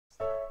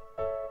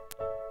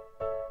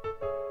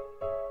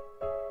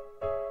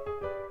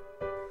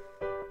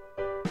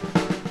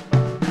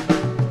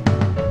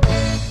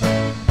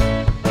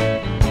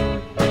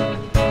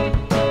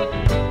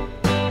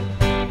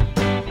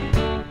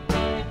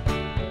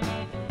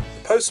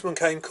postman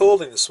came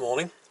calling this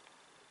morning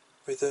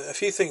with a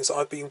few things that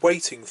I've been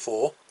waiting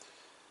for.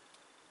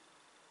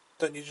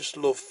 Don't you just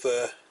love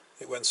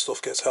it when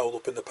stuff gets held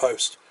up in the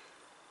post?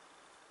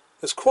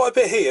 There's quite a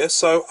bit here,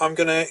 so I'm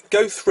going to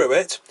go through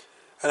it.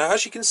 And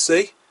as you can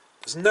see,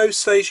 there's no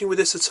staging with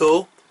this at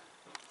all.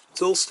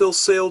 It's all still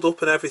sealed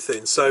up and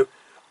everything. So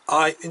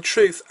I, in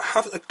truth,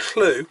 haven't a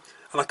clue,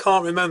 and I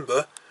can't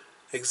remember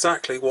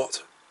exactly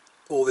what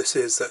all this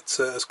is that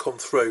has come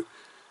through.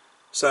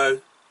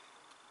 So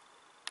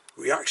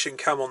reaction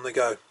cam on the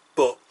go.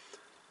 But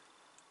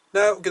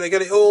now I'm going to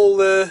get it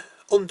all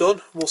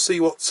undone. We'll see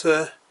what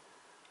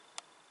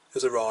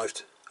has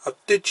arrived. I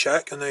did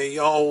check and they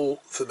are all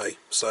for me,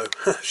 so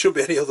shouldn't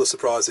be any other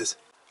surprises.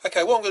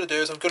 Okay, what I'm going to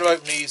do is I'm going to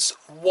open these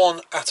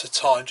one at a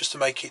time just to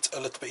make it a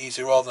little bit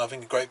easier rather than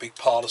having a great big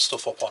pile of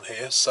stuff up on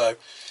here. So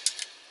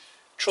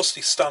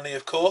trusty Stanley,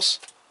 of course,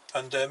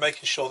 and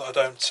making sure that I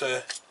don't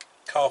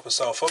carve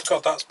myself up.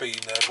 God, that's been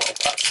well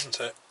packed, isn't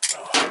it?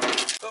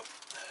 Oh.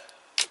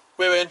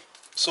 We're in,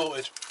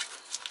 sorted.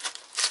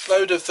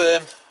 Load of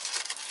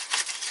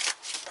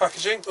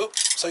packaging. Oh,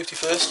 safety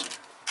first.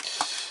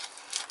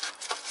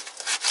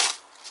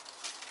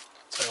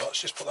 So let's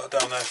just put that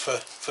down there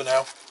for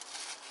now.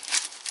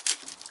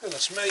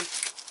 Goodness me.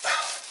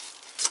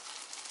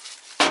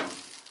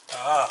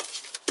 Ah,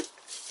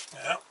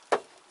 yeah.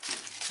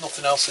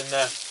 Nothing else in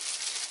there.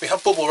 We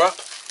have bubble wrap.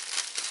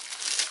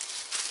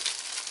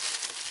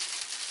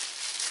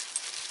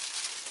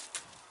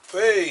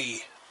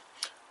 Hey,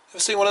 never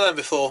seen one of them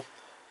before.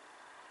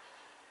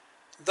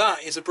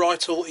 That is a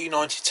Brytol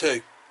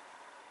E92.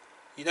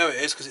 You know it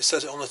is because it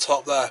says it on the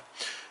top there.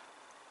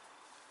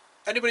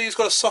 Anybody who's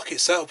got a socket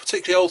set, or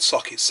particularly old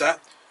socket set,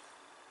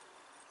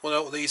 will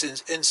know what these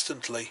is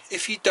instantly.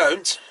 If you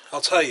don't,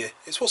 I'll tell you,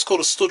 it's what's called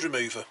a stud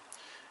remover.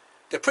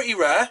 They're pretty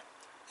rare,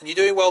 and you're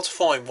doing well to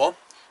find one,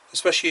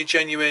 especially a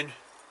genuine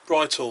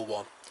Brytol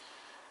one.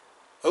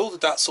 I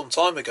ordered that some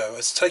time ago.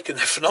 It's taken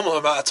a phenomenal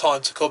amount of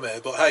time to come here,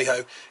 but hey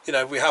ho, you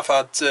know, we have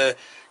had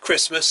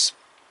Christmas.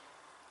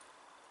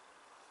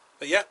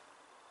 But yeah,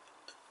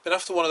 been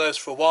after one of those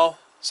for a while.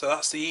 So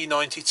that's the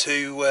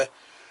E92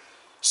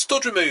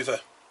 stud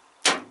remover.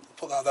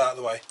 Put that out of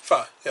the way. In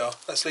fact, yeah,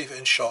 let's leave it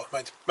in shot.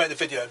 Make the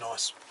video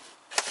nice.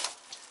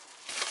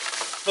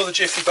 Another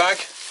jiffy bag.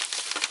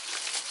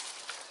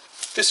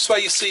 This is where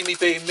you see me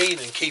being mean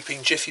and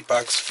keeping jiffy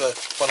bags for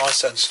when I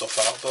send stuff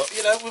out. But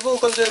you know, we've all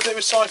got to do a bit of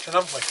recycling,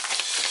 haven't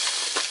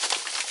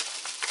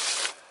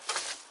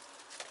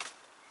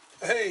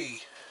we?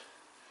 Hey,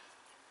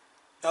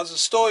 now there's a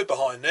story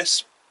behind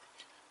this.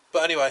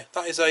 But anyway,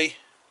 that is a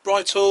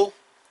Brytol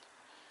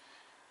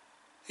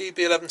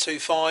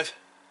EB1125.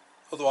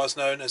 Otherwise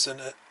known as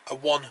a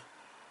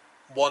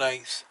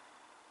 1/1/8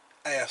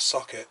 AF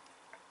socket.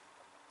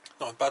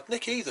 Not in bad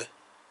nick either.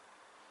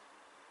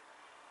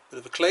 Bit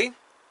of a clean.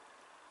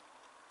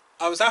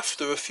 I was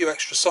after a few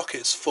extra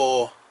sockets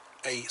for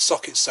a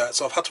socket set,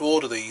 so I've had to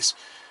order these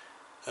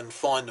and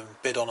find them,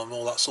 bid on them,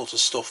 all that sort of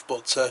stuff.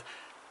 But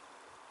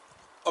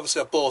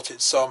obviously I bought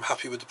it, so I'm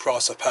happy with the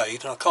price I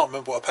paid. And I can't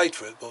remember what I paid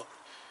for it, but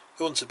it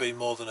wouldn't have been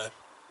more than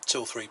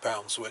 £2 or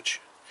 £3, which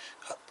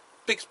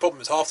biggest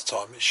problem is half the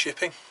time it's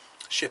shipping,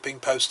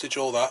 postage,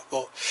 all that,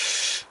 but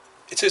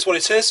it is what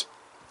it is.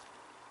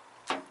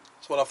 So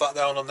we'll have that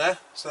down on there.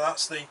 So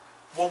that's the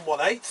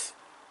 1/1/8.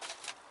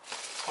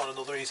 Find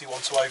another easy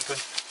one to open.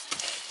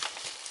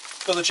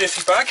 Another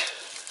jiffy bag.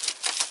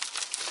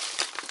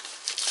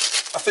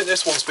 I think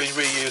this one's been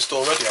reused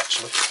already,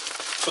 actually,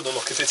 from the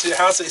look of it. It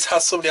has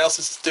somebody else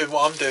that's doing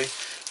what I'm doing,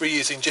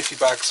 reusing jiffy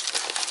bags.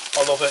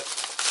 I love it.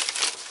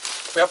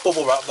 We have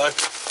bubble wrap though.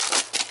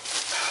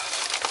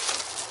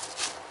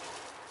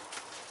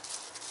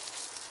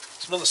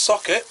 Another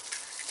socket.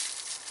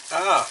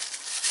 Ah,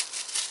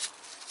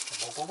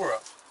 more bubble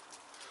wrap.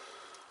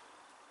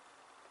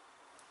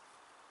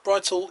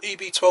 Brytol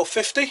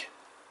EB1250,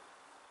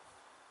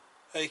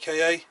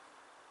 aka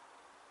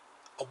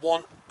a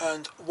 1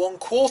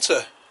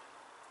 1/4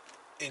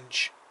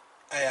 inch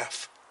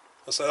AF.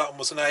 So that one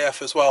was an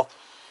AF as well.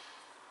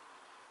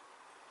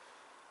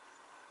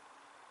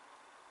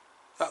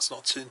 That's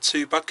not in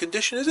too bad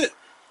condition, is it?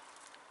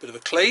 Bit of a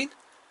clean.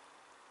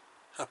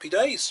 Happy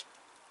days.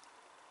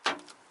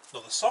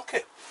 Another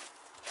socket.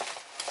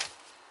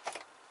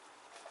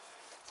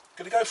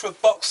 Going to go for a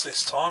box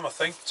this time, I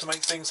think, to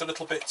make things a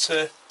little bit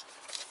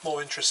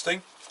more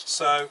interesting.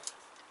 So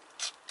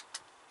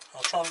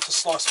I'll try not to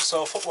slice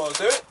myself up while I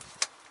do it.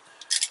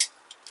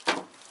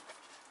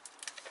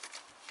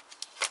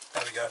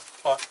 There we go.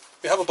 Right,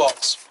 we have a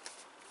box,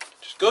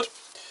 which is good.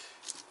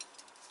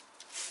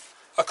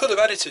 I could have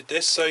edited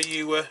this so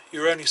you're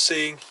only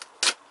seeing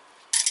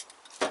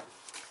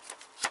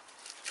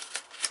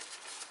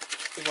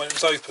when it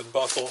was open,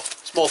 but I thought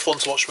it's more fun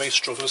to watch me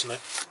struggle, isn't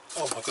it?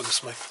 Oh my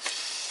goodness me.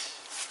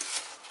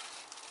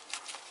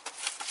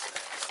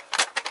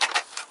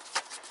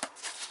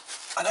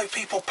 I know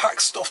people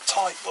pack stuff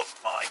tight, but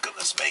my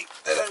goodness me,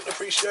 they don't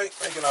appreciate.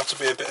 They're going to have to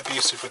be a bit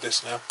abusive with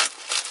this now.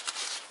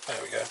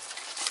 There we go.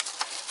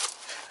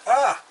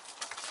 Ah!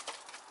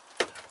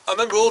 I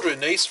remember ordering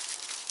these.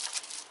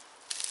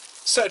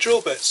 Set of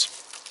drill bits.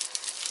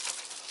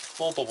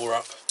 More bubble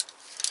wrap.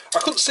 I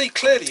couldn't see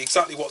clearly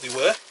exactly what they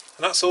were, and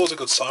that's always a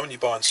good sign when you're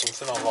buying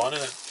something online,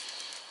 isn't it?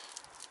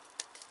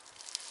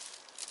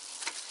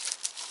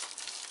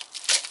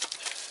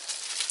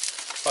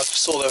 I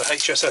just saw they were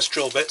HSS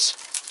drill bits.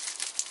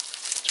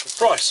 It's a good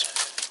price.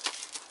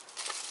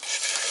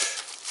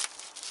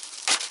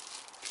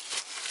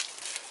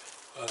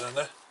 I don't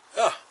know.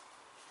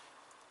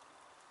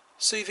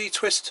 CV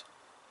Twist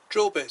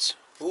drill bits.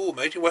 Ooh,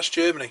 made in West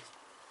Germany.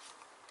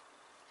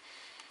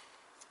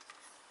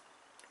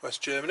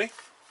 West Germany.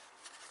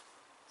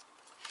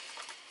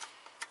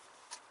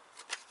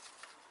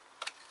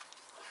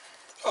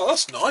 Oh,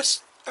 that's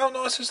nice. How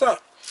nice is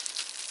that?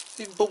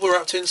 Even bubble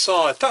wrapped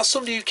inside. That's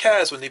somebody who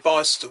cares when they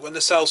buy stuff, when they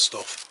sell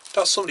stuff.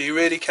 That's somebody who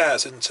really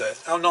cares, isn't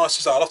it? How nice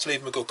is that? I'll have to leave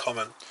them a good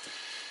comment.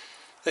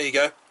 There you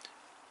go.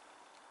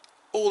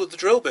 All of the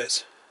drill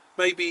bits.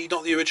 Maybe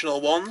not the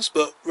original ones,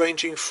 but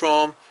ranging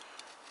from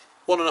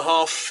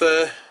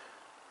 1.5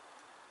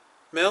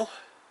 mil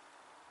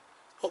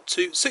up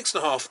to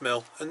 6.5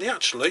 mil, and they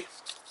actually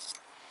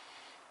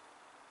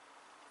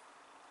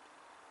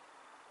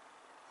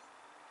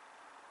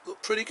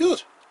look pretty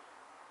good.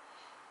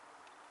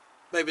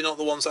 Maybe not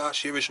the ones that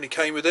actually originally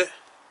came with it.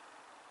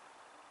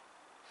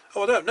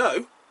 Oh, I don't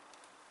know.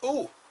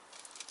 Oh,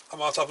 I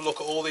might have a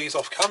look at all these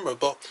off camera,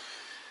 but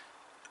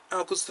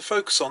how good's the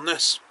focus on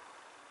this?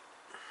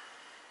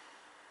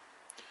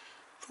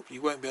 Probably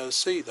won't be able to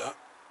see that,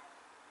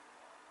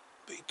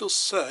 but it does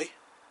say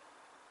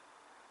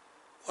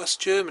West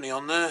Germany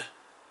on there,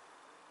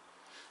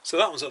 so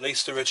that one's at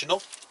least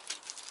original.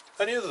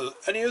 Any of the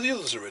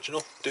others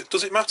original?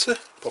 Does it matter?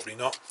 Probably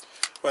not.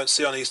 Won't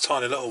see on these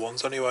tiny little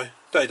ones anyway.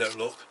 They don't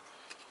look.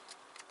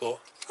 But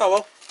oh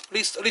well. At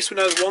least we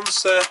know the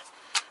one's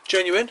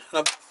genuine.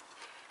 And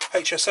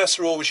HSS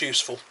are always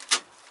useful.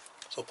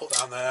 So I'll put that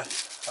down there, out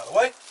of the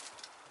way.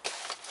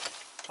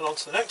 And on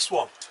to the next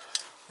one.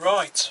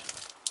 Right.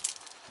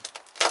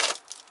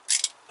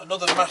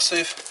 Another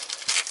massive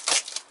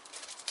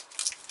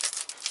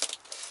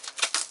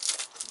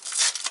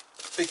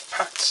big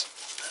packed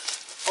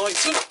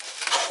item.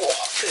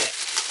 Oh, there.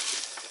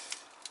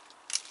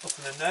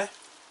 Nothing in there.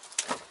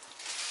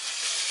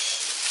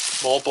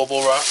 More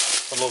bubble wrap.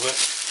 I love it.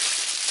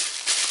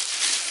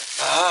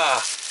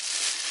 Ah!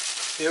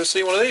 You ever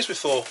seen one of these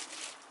before?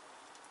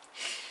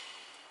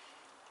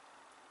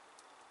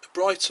 A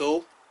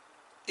Brytall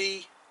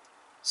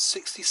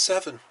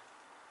E67.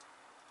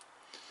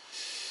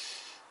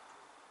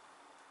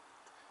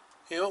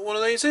 You know what one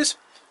of these is?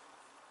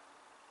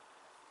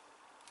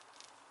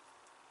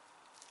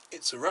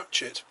 It's a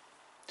ratchet.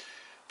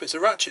 But it's a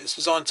ratchet that's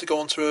designed to go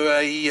onto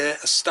a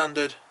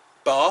standard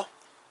bar,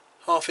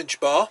 1/2 inch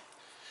bar,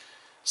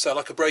 so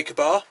like a breaker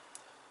bar.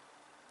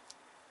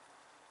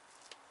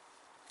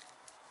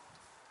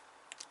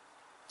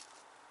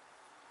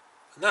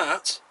 And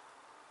that,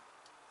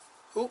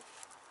 oh,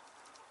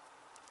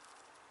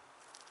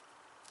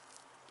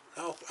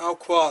 how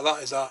quiet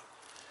that is that.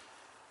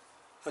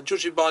 And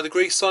judging by the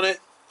grease on it,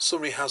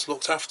 somebody has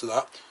looked after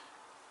that.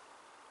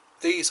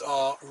 These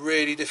are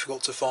really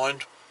difficult to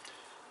find,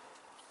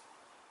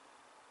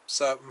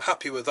 so I'm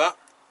happy with that.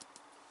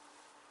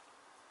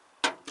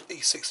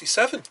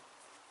 E67.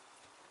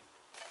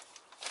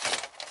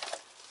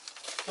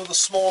 Another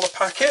smaller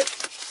packet.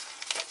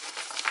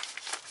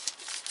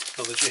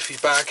 Another Jiffy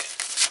bag.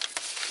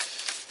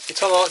 You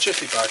tell I like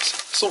Jiffy bags.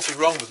 Something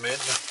wrong with me,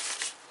 isn't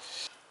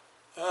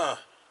there? Ah,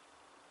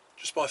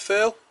 just by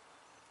feel,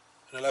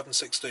 an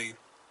 1116.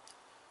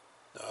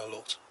 No, I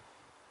looked.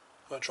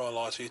 I won't try and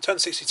lie to you.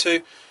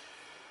 1062.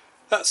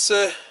 That's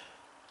I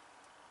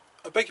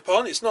beg your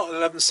pardon, it's not an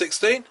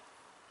 1116.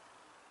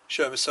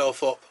 Show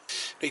myself up.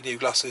 Need new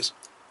glasses.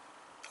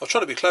 I was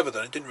trying to be clever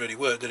then, it didn't really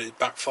work, did it? It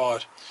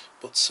backfired.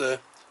 But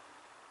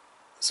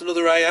it's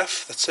another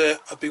AF that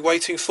I've been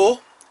waiting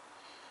for.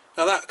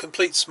 Now that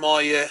completes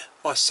my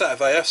my set of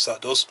AFs,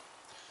 that does.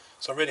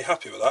 So I'm really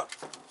happy with that.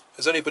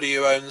 As anybody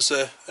who owns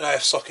an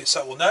AF socket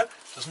set will know,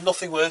 there's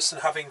nothing worse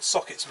than having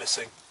sockets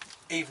missing,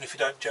 even if you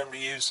don't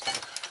generally use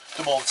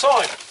them all the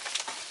time.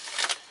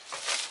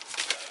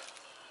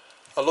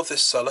 I love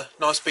this seller.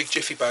 Nice big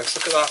Jiffy bags.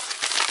 Look at that.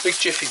 Big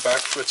Jiffy bag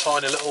for a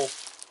tiny little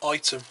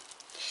item.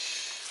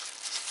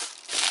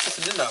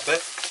 Nothing in that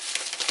bit.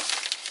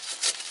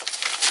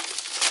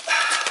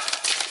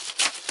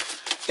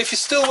 If you're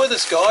still with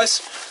us, guys,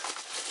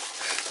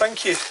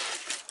 thank you.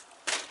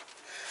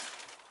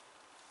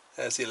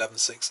 There's the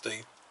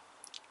 1116.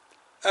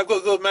 I've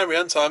got a good memory,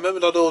 haven't I? I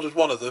remember I'd ordered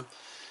one of them.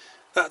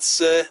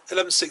 That's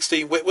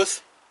 1116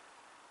 Whitworth.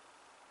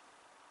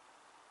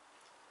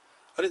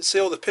 I didn't see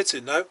all the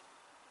pitting, no.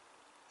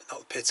 Not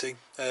the pitting,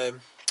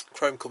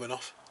 chrome coming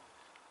off.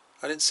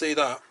 I didn't see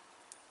that,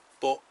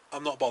 but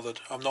I'm not bothered.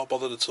 I'm not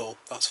bothered at all.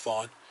 That's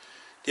fine.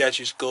 The edge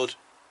is good.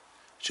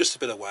 Just a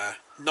bit of wear.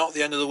 Not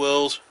the end of the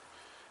world.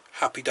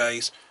 Happy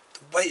days.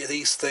 The weight of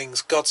these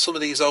things, God, some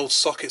of these old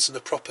sockets and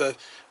the proper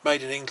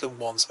made in England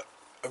ones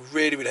are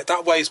really, really,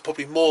 that weighs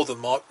probably more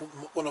than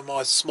one of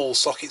my small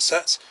socket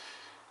sets.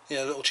 You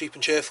know, little cheap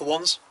and cheerful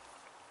ones.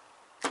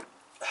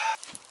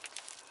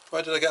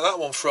 Where did I get that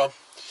one from?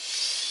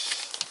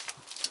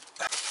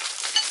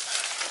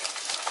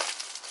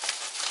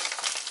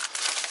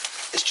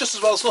 It's just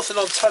as well as nothing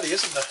on telly,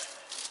 isn't there?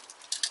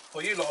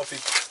 Well, you lot have been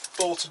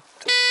bought and...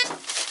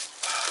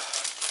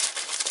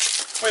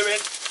 Wait a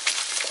minute.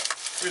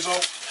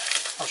 Result.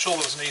 I'm sure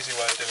there was an easy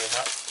way of doing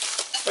that.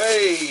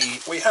 Hey,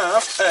 we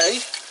have a...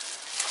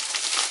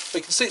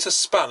 You can see it's a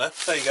spanner.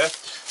 There you go.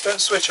 Don't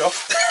switch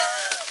off.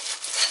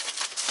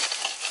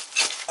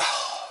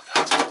 Oh,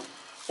 God.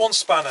 One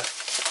spanner.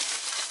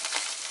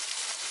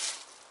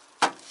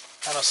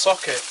 And a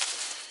socket.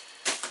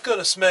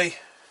 Goodness me.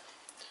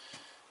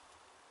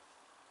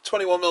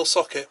 21mm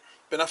socket.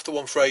 Been after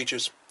one for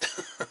ages.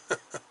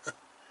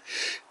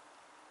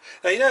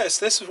 Now you notice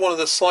this was one of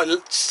the slightly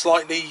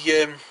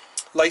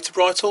later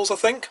Brytools, I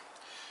think.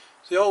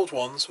 The old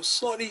ones were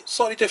slightly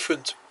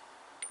different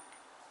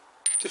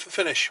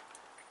finish,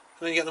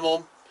 and then you get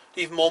the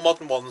even more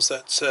modern ones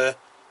that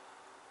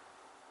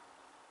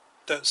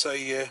don't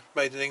say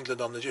made in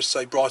England on, they just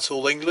say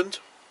Brytool England.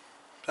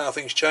 How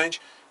things change.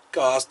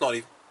 God, that's not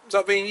even. Is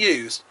that being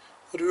used?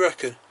 What do you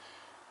reckon?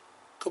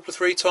 A couple of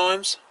 3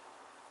 times.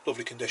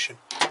 Lovely condition.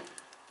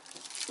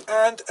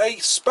 And a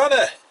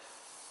spanner.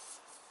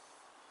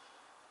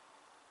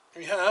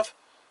 We have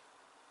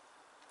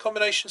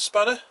combination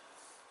spanner.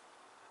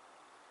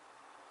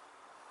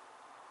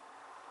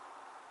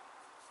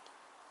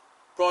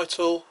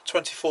 Brytool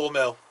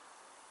 24mm.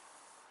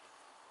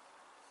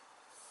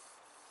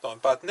 Not in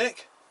bad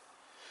nick.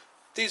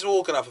 These are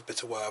all going to have a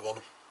bit of wear on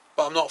them,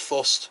 but I'm not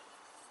fussed.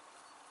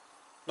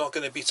 Not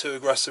going to be too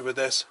aggressive with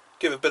this.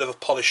 Give it a bit of a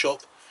polish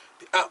up.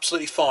 Be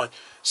absolutely fine.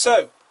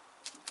 So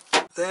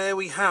there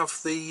we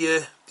have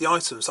the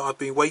items that I've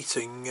been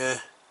waiting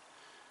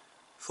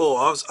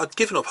for. I'd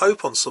given up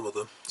hope on some of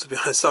them, to be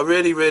honest. I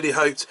really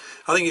hoped.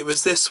 I think it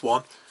was this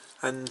one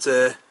and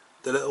the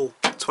little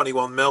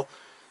 21mm.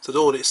 So I'd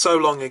ordered it so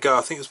long ago.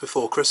 I think it was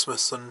before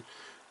Christmas, and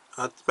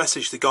I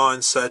messaged the guy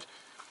and said,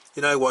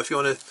 you know what, if you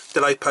want to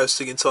delay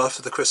posting until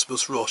after the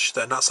Christmas rush,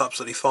 then that's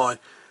absolutely fine.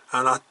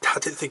 And I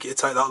didn't think it'd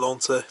take that long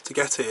to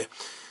get here.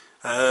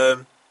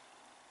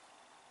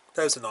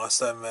 Those are nice,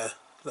 them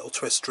little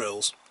twist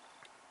drills.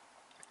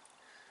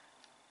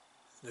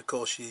 And of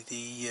course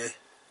the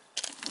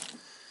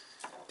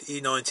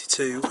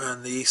E92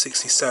 and the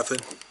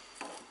E67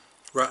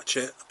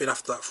 ratchet. I've been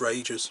after that for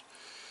ages.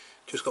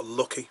 Just got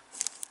lucky.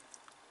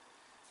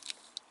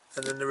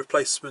 And then the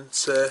replacement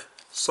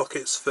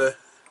sockets for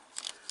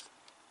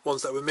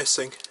ones that were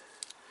missing.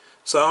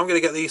 So I'm going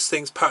to get these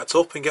things packed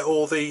up and get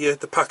all the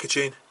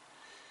packaging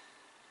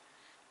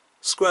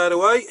squared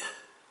away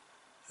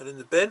and in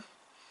the bin.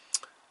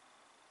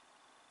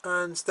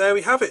 And there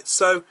we have it.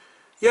 So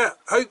yeah,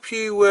 hope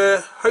you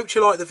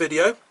like the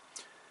video,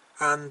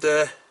 and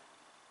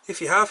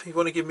if you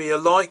want to give me a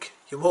like,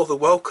 you're more than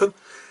welcome.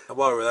 And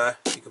while we're there,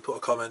 you can put a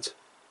comment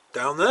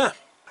down there.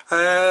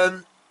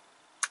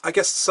 I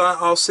guess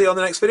I'll see you on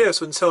the next video.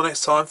 So until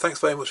next time, thanks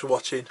very much for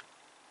watching.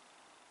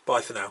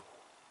 Bye for now.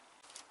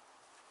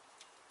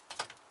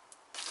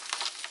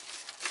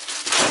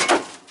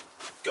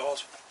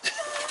 God.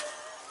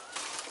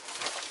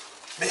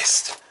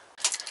 Missed.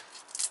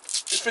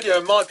 This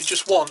video might be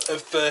just one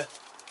of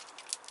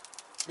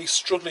me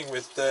struggling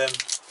with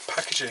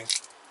packaging.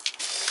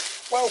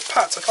 Well,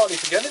 Pat, I can't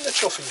even get in the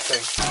chuffing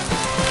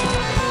thing.